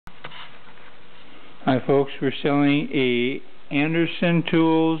Hi folks, we're selling a Anderson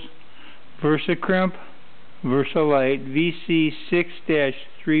Tools Crimp VersaLite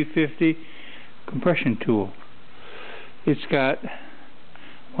VC6-350 compression tool. It's got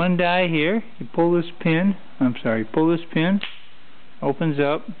one die here. You pull this pin, opens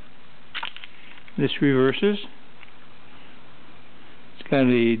up, this reverses. It's got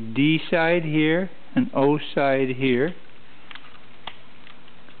a D side here, an O side here.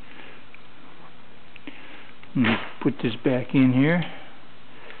 Let me put this back in here.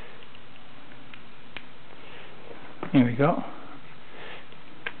 There we go.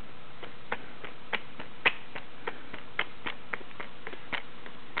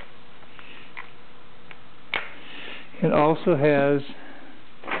 It also has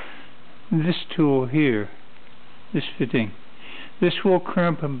this tool here, this fitting. This will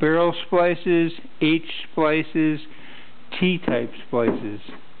crimp barrel splices, H splices, T-type splices.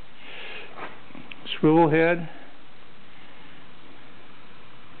 Swivel head.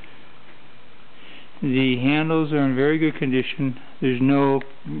 The handles are in very good condition. There's no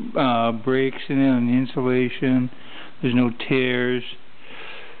breaks in it on the insulation. There's no tears.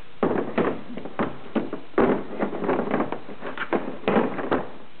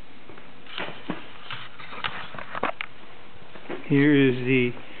 Here is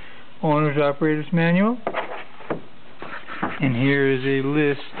the owner's operator's manual, and here is a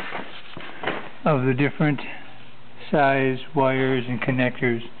list of the different size wires and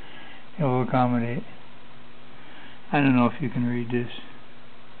connectors it will accommodate. I don't know if you can read this.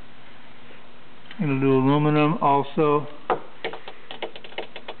 It'll do aluminum also.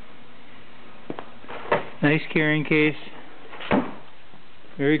 Nice carrying case.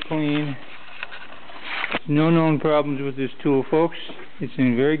 Very clean. No known problems with this tool, folks. It's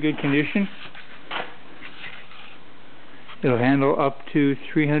in very good condition. It'll handle up to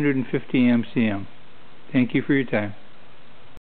 350 MCM. Thank you for your time.